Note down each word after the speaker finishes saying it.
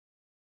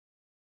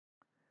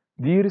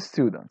Dear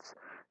students,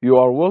 you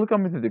are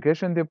welcome to the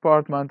Education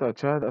Department at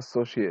SHAHD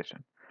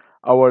Association.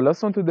 Our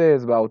lesson today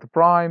is about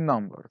prime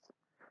numbers.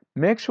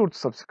 Make sure to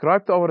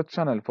subscribe to our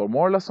channel for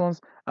more lessons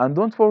and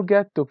don't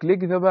forget to click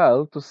the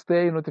bell to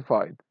stay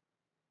notified.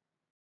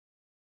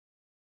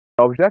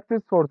 The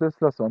objectives for this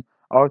lesson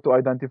are to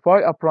identify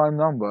a prime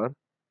number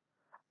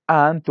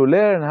and to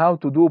learn how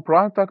to do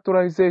prime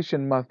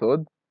factorization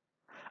method,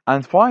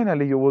 and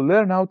finally you will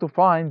learn how to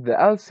find the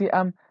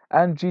LCM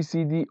and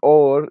GCD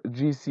or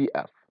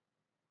GCF.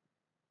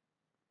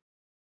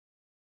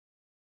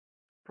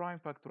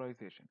 Prime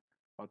factorization.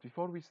 But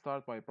before we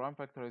start by prime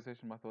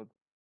factorization method,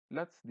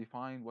 let's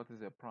define what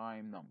is a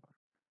prime number.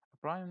 A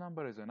prime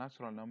number is a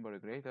natural number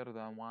greater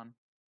than 1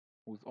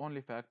 whose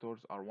only factors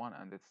are 1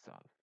 and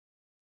itself.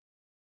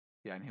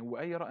 يعني هو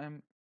أي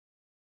رقم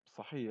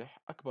صحيح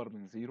أكبر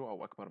من 0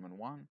 أو أكبر من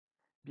 1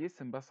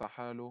 بيقسم بس على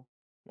حاله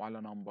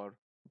وعلى نمبر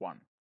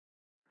 1.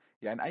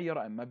 يعني أي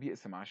رقم ما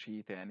بيقسم على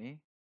شيء تاني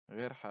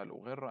غير حاله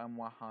وغير رقم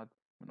واحد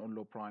بنقول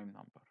له prime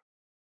number.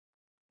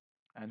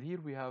 And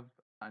here we have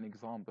an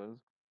example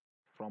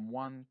from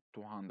 1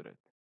 to 100.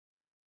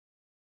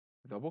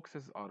 The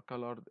boxes are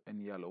colored in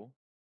yellow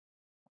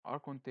are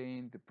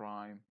contained the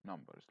prime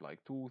numbers like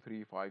 2,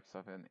 3, 5,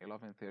 7,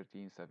 11,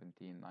 13,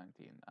 17,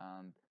 19,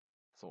 and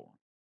so on.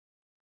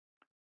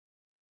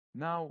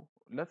 Now,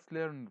 let's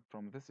learn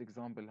from this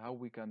example how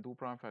we can do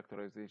prime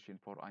factorization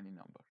for any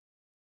number.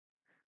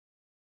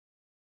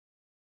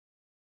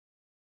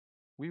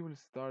 We will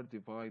start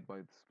divide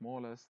by the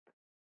smallest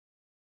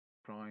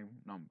prime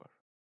number.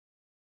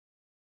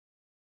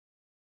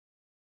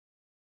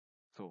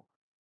 So,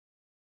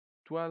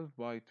 12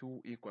 by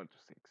 2 equal to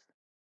 6.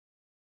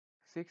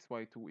 6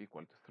 by 2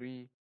 equal to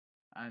 3,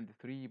 and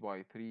 3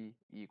 by 3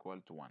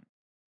 equal to 1.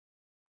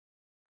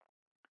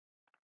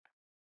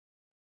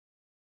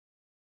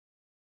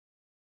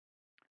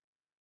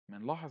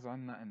 بنلاحظ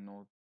عنا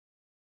انه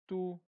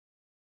 2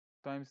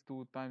 times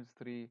 2 times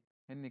 3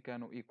 هن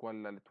كانوا equal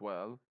لل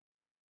 12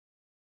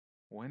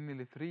 وهن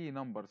ال 3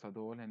 numbers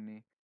هدول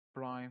هن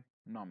prime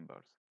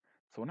numbers.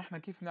 So نحن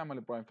كيف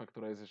نعمل prime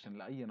factorization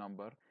لأي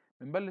number؟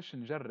 بنبلش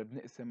نجرب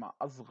نقسم على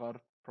أصغر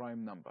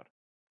prime number.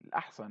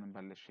 الأحسن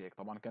نبلش هيك،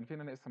 طبعا كان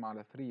فينا نقسم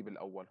على 3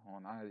 بالأول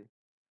هون عادي،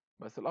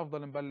 بس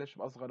الأفضل نبلش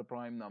بأصغر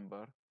prime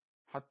number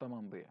حتى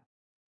ما نضيع.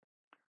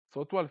 So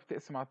 12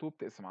 بتقسم على 2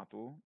 بتقسم على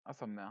 2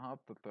 قسمناها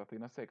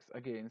بتعطينا 6.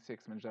 again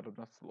 6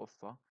 بنجرب نفس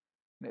القصة،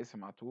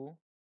 نقسم على 2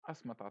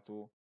 قسمت على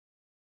 2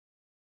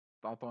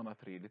 تعطانا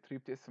 3. ال 3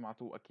 بتقسم على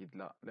 2 أكيد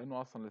لا،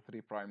 لأنه أصلا ال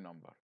 3 برايم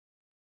نمبر،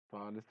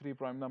 فال 3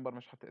 برايم نمبر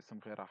مش حتقسم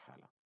غير على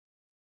حالها.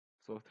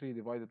 So 3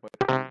 divided by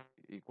 3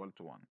 equal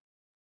to 1.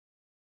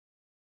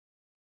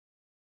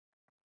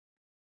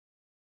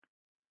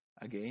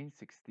 Again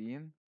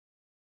 16.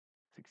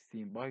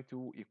 16 by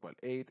 2 equal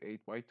 8.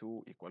 8 by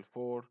 2 equal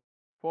 4.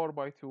 4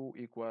 by 2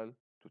 equal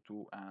to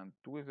 2, and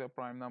 2 is a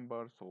prime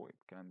number, so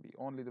it can be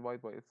only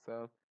divided by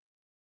itself.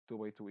 2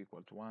 by 2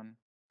 equal to 1.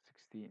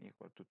 16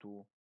 equal to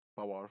 2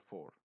 power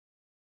 4.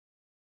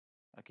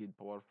 أكيد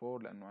power 4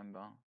 لأنه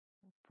عندها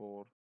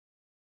 4.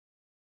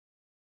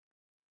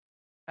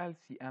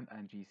 LCM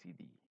and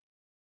GCD.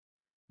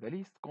 The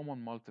least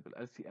common multiple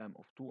LCM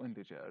of two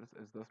integers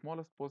is the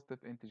smallest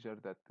positive integer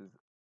that is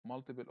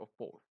multiple of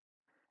both,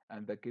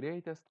 and the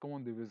greatest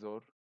common divisor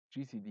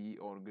GCD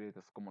or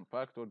greatest common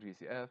factor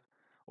GCF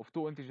of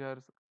two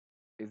integers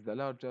is the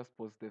largest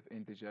positive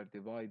integer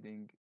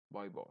dividing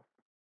by both.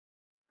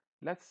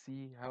 Let's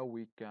see how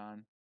we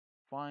can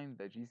find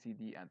the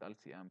GCD and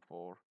LCM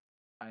for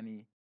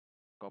any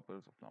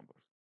couples of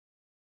numbers.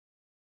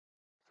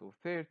 So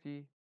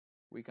 30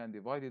 we can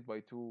divide it by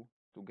 2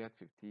 to get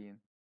 15.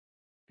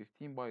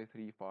 15 by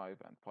 3 5,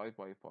 and 5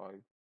 by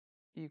 5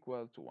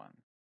 equal to 1.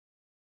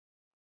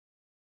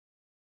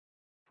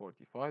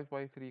 45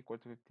 by 3 equal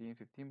to 15.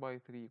 15 by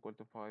 3 equal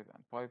to 5,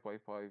 and 5 by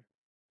 5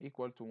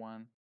 equal to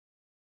 1.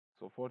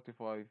 So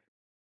 45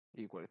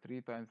 equal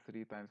 3 times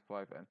 3 times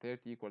 5, and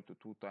 30 equal to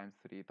 2 times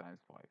 3 times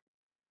 5.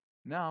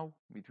 Now,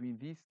 between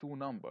these two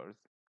numbers,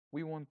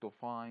 we want to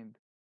find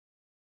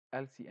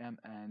LCM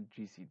and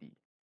GCD.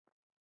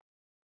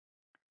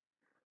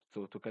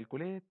 So to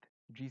calculate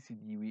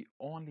GCD, we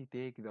only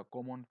take the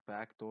common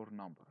factor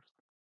numbers.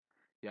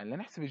 يعني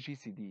لنحسب الجي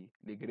سي دي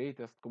ال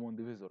greatest common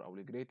divisor أو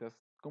ال greatest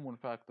common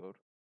factor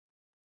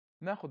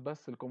ناخد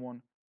بس ال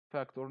common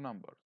factor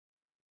numbers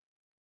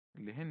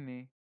اللي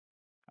هن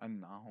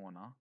عنا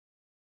هنا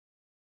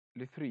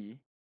ال 3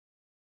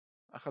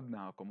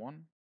 أخدناها common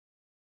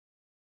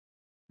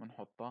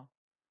بنحطها،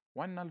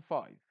 وعنا ال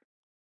 5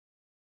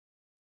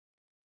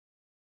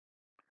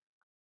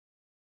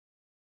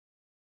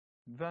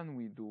 then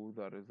we do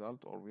the result,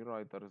 or we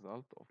write the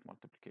result of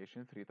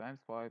multiplication. 3 times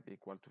 5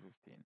 equal to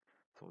 15.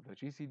 So the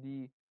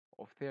GCD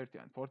of 30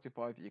 and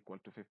 45 equal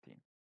to 15.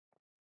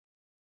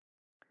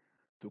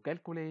 To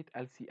calculate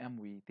LCM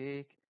we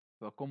take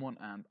the common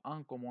and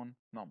uncommon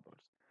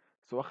numbers.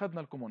 So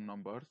أخذنا الcommon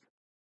numbers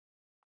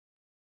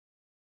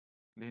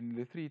اللي هن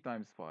ال 3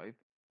 times 5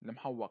 اللي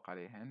محوق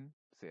عليهن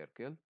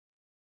circle،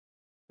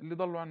 اللي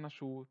ضلوا عنا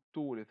شو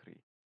 2 وال 3،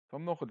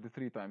 فبناخذ ال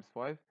 3 times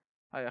 5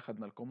 هاي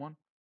أخدنا الكومون،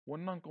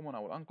 والنون كومون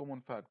أو الأنكومون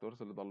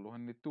فاكتورز اللي ضلوا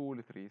هن 2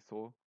 وال 3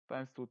 so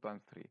times 2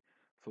 times 3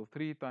 so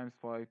 3 times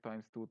 5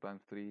 times 2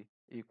 times 3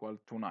 equal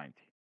to 90.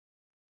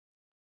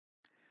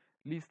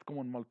 least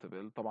common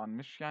multiple طبعا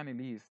مش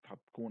يعني least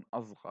حتكون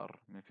أصغر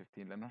من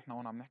 15 لأنه إحنا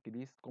هون عم نحكي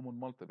least common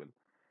multiple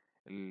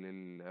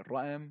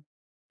الرقم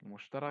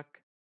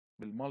المشترك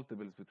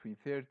بالمultiples between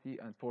 30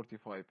 and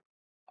 45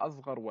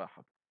 أصغر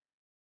واحد.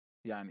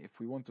 يعني if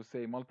we want to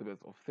say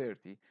multiples of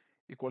 30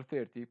 equal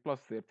 30 plus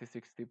 30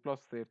 60 plus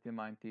 30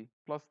 90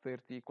 plus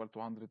 30 equal to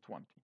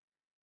 120.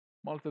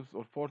 Multiples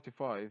of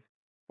 45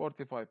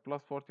 45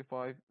 plus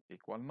 45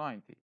 equal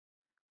 90.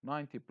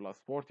 90 plus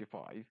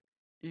 45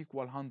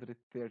 equal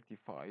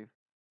 135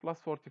 plus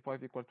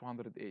 45 equal to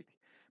 180.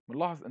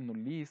 بنلاحظ انه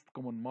least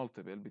common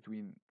multiple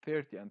between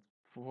 30 and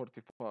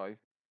 45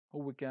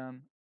 هو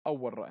كان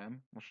أول رقم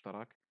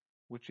مشترك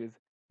which is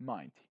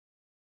 90.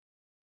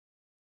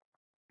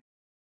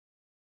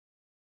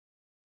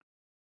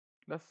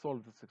 Let's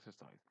solve this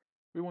exercise.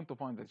 We want to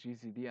find the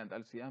GCD and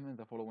LCM in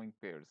the following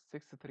pairs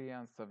 63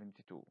 and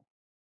 72.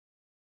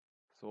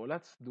 So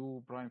let's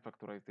do prime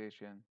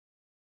factorization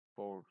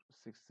for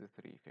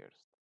 63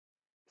 first.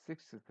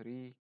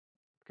 63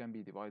 can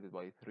be divided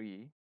by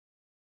 3.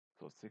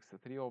 So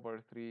 63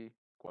 over 3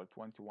 equal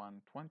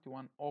 21.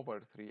 21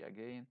 over 3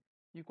 again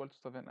equal to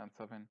 7, and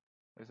 7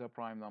 is a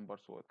prime number,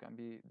 so it can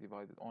be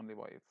divided only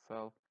by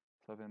itself.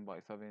 7 by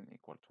 7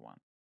 equal to 1.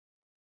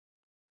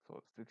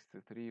 So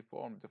 63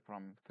 formed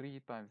from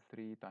 3 times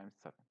 3 times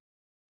 7.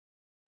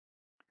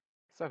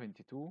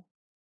 72.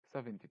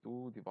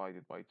 72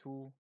 divided by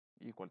 2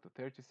 equal to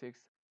 36.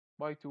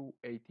 By 2,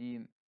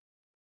 18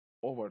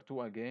 over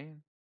 2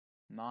 again.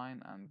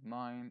 9, and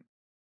 9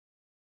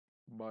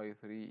 by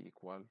 3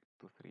 equal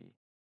to 3.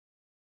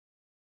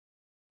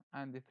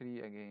 And the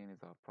 3 again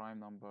is a prime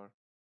number,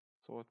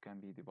 so it can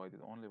be divided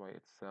only by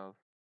itself.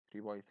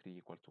 3 by 3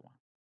 equal to 1.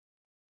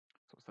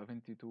 So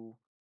 72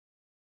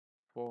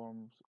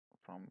 forms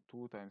from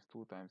 2 times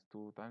 2 times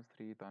 2 times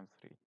 3 times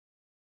 3.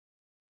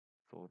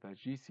 So the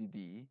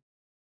GCD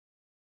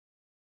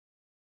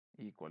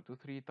equal to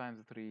 3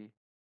 times 3.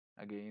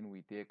 Again,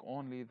 we take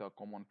only the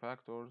common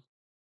factors.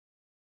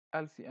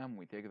 LCM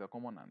we take the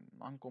common and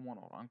uncommon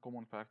or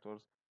uncommon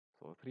factors.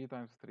 So 3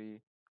 times 3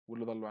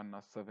 واللي ضلوا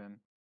عنا 7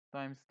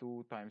 times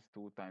 2 times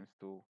 2 times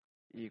 2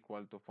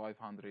 equal to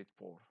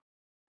 504.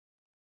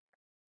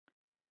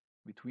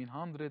 Between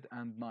 100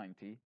 and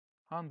 90,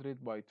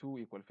 100 by 2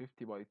 equal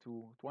 50 by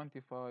 2,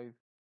 25.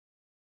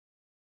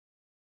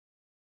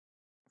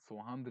 So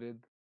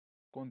 100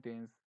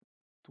 contains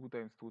 2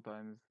 times 2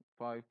 times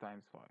 5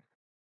 times 5.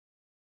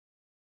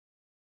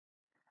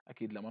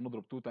 أكيد لما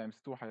نضرب 2 times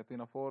 2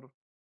 حيعطينا 4.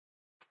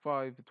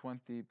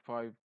 520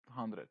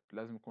 500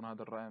 لازم يكون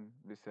هذا الرقم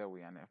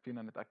بيساوي، يعني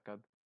فينا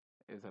نتأكد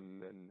إذا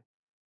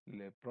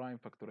البرايم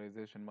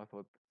فاكتورايزيشن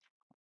ميثود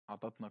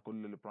عطتنا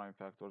كل البرايم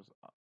فاكتورز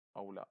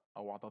أو لا،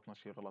 أو عطتنا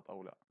شيء غلط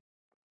أو لا.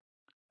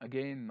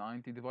 Again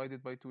 90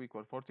 divided by 2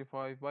 equal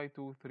 45 by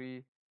 2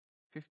 3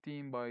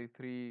 15 by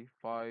 3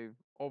 5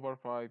 over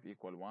 5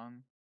 equal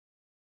 1.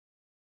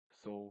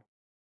 So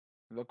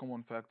the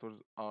common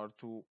factors are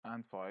 2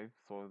 and 5,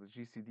 so the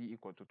GCD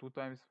equal to 2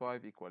 times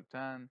 5 equal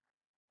 10,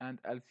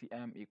 and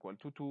LCM equal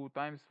to 2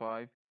 times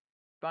 5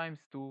 times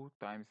 2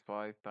 times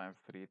 5 times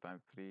 3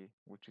 times 3,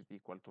 which is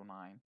equal to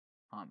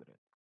 900.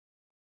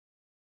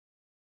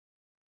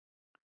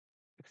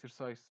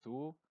 Exercise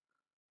 2.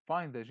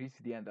 Find the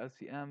GCD and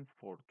LCM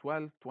for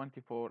 12,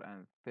 24,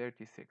 and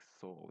 36.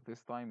 So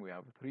this time we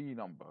have three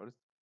numbers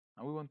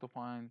and we want to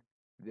find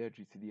their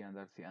GCD and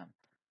LCM.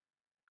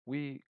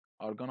 We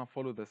are gonna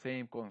follow the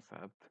same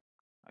concept.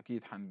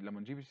 أكيد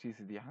لما نجيب ال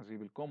GCD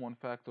هنجيب ال common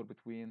factor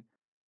between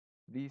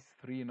these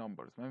three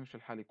numbers. ما يمشي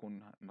الحال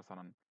يكون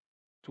مثلا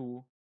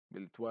 2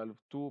 بال 12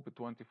 2 بال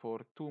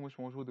 24 2 مش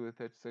موجودة بال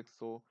 36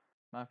 so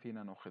ما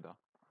فينا ناخدها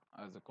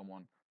as a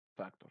common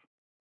factor.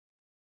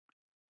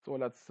 So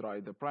let's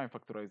write the prime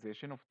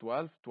factorization of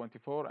 12,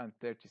 24, and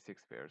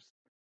 36 first.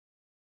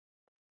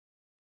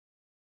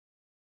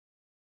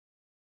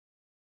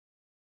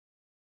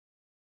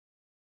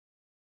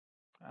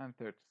 And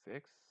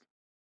 36.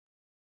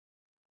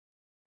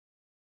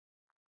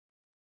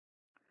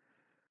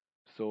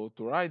 So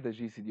to write the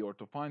GCD or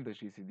to find the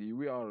GCD,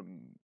 we are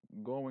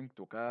going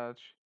to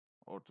catch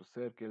or to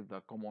circle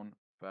the common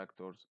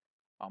factors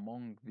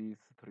among these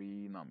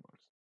three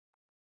numbers.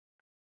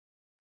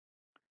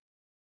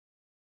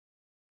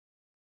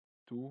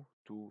 2,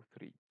 2,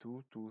 3,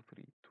 2, 2,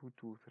 3, 2,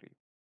 2, 3.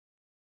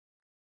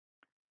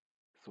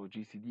 So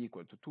GCD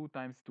equal to 2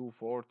 times 2,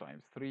 4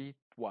 times 3,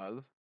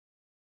 12.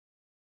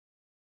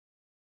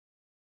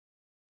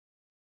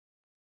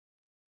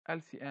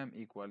 LCM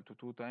equal to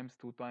 2 times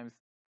 2 times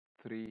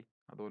 3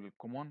 هذول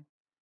الكومون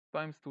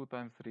times 2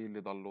 times 3 اللي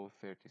ضلوا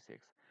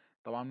 36.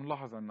 طبعا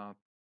بنلاحظ ان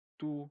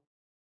 2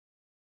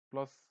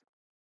 plus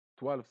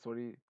 12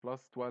 sorry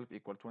plus 12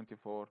 equal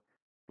 24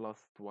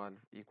 plus 12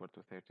 equal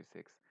to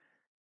 36.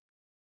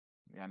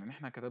 يعني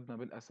نحن كتبنا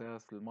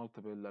بالاساس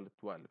المالتيبل لل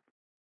 12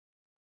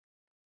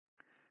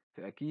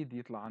 فاكيد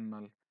يطلع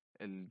عنا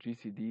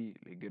GCD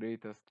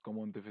greatest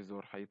common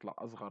divisor هيطلع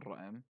أصغر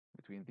رقم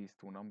between these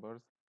two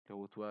numbers اللي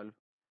هو 12.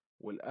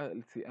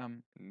 LCM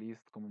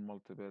least common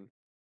multiple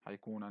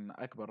هيكون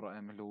عندنا أكبر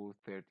رقم اللي هو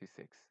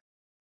 36.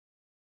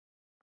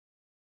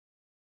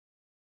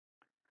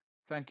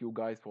 Thank you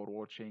guys for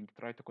watching.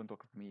 Try to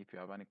contact me if you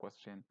have any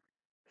question.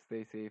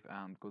 Stay safe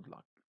and good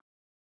luck.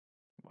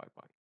 Bye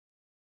bye.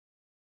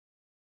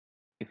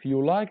 If you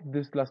liked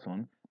this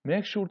lesson,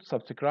 make sure to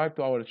subscribe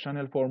to our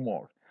channel for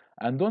more.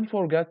 And don't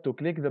forget to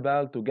click the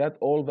bell to get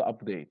all the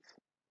updates.